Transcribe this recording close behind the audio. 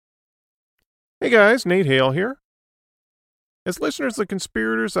Hey guys, Nate Hale here. As listeners of The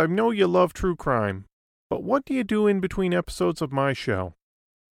Conspirators, I know you love true crime, but what do you do in between episodes of my show?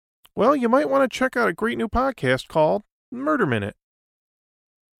 Well, you might want to check out a great new podcast called Murder Minute.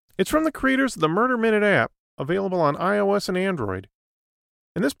 It's from the creators of the Murder Minute app, available on iOS and Android.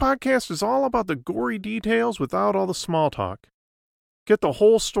 And this podcast is all about the gory details without all the small talk. Get the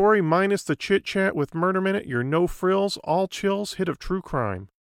whole story minus the chit-chat with Murder Minute, your no-frills, all-chills hit of true crime.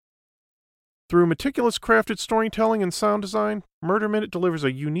 Through meticulous crafted storytelling and sound design, Murder Minute delivers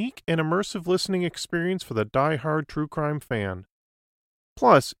a unique and immersive listening experience for the die-hard true crime fan.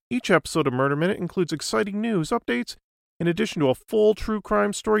 Plus, each episode of Murder Minute includes exciting news updates, in addition to a full true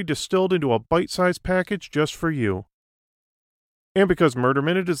crime story distilled into a bite-sized package just for you. And because Murder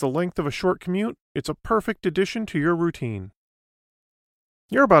Minute is the length of a short commute, it's a perfect addition to your routine.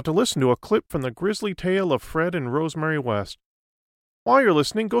 You're about to listen to a clip from the grisly tale of Fred and Rosemary West. While you're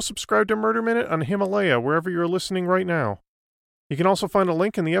listening, go subscribe to Murder Minute on Himalaya, wherever you're listening right now. You can also find a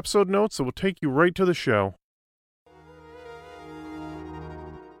link in the episode notes that will take you right to the show.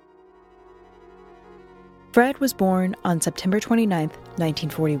 Fred was born on September 29,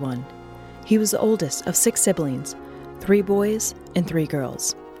 1941. He was the oldest of 6 siblings, 3 boys and 3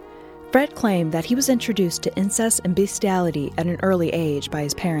 girls. Fred claimed that he was introduced to incest and bestiality at an early age by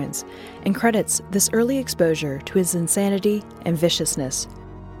his parents, and credits this early exposure to his insanity and viciousness.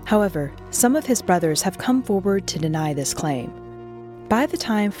 However, some of his brothers have come forward to deny this claim. By the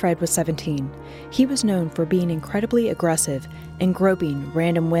time Fred was 17, he was known for being incredibly aggressive and groping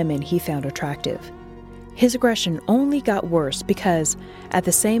random women he found attractive. His aggression only got worse because, at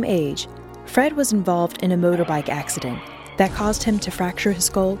the same age, Fred was involved in a motorbike accident that caused him to fracture his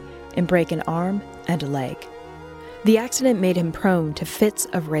skull and break an arm and a leg. The accident made him prone to fits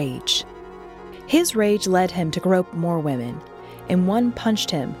of rage. His rage led him to grope more women, and one punched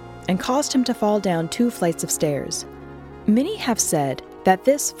him and caused him to fall down 2 flights of stairs. Many have said that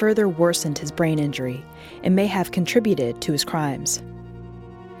this further worsened his brain injury and may have contributed to his crimes.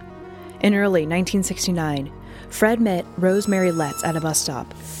 In early 1969, Fred met Rosemary Letts at a bus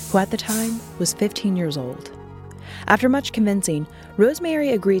stop, who at the time was 15 years old. After much convincing, Rosemary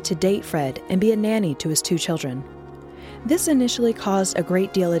agreed to date Fred and be a nanny to his 2 children. This initially caused a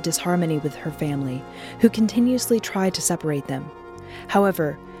great deal of disharmony with her family, who continuously tried to separate them.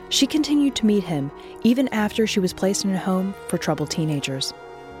 However, she continued to meet him even after she was placed in a home for troubled teenagers.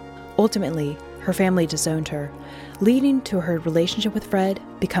 Ultimately, her family disowned her, leading to her relationship with Fred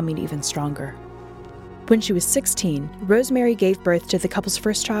becoming even stronger. When she was 16, Rosemary gave birth to the couple's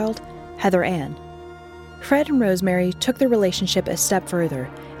first child, Heather Ann. Fred and Rosemary took their relationship a step further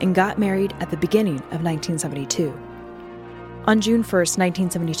and got married at the beginning of 1972. On June 1,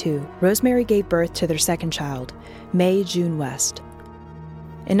 1972, Rosemary gave birth to their second child, Mae June West.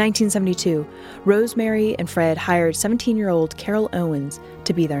 In 1972, Rosemary and Fred hired 17-year-old Carol Owens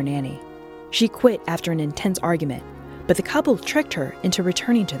to be their nanny. She quit after an intense argument, but the couple tricked her into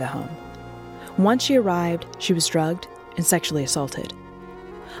returning to the home. Once she arrived, she was drugged and sexually assaulted.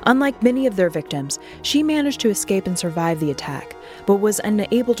 Unlike many of their victims, she managed to escape and survive the attack, but was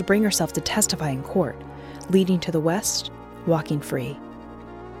unable to bring herself to testify in court, leading to the West walking free.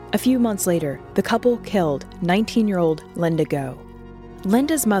 A few months later, the couple killed 19-year-old Linda Go.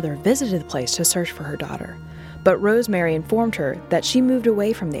 Linda's mother visited the place to search for her daughter, but Rosemary informed her that she moved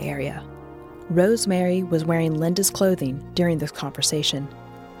away from the area. Rosemary was wearing Linda's clothing during this conversation.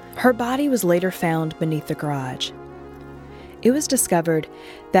 Her body was later found beneath the garage. It was discovered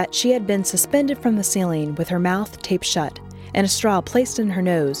that she had been suspended from the ceiling with her mouth taped shut and a straw placed in her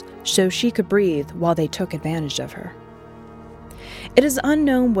nose so she could breathe while they took advantage of her. It is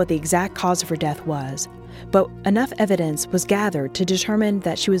unknown what the exact cause of her death was, but enough evidence was gathered to determine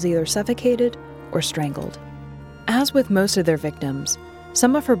that she was either suffocated or strangled. As with most of their victims,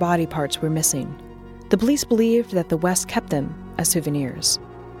 some of her body parts were missing. The police believed that the West kept them as souvenirs.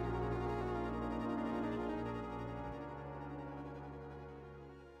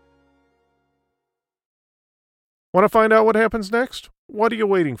 Want to find out what happens next? What are you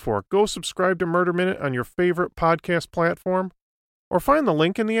waiting for? Go subscribe to Murder Minute on your favorite podcast platform, or find the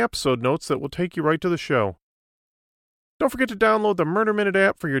link in the episode notes that will take you right to the show. Don't forget to download the Murder Minute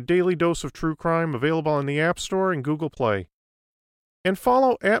app for your daily dose of true crime, available on the App Store and Google Play. And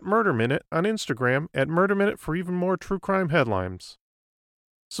follow @MurderMinute on Instagram @MurderMinute for even more true crime headlines.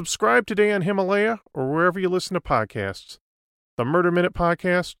 Subscribe today on Himalaya or wherever you listen to podcasts. The Murder Minute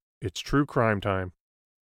Podcast, it's true crime time.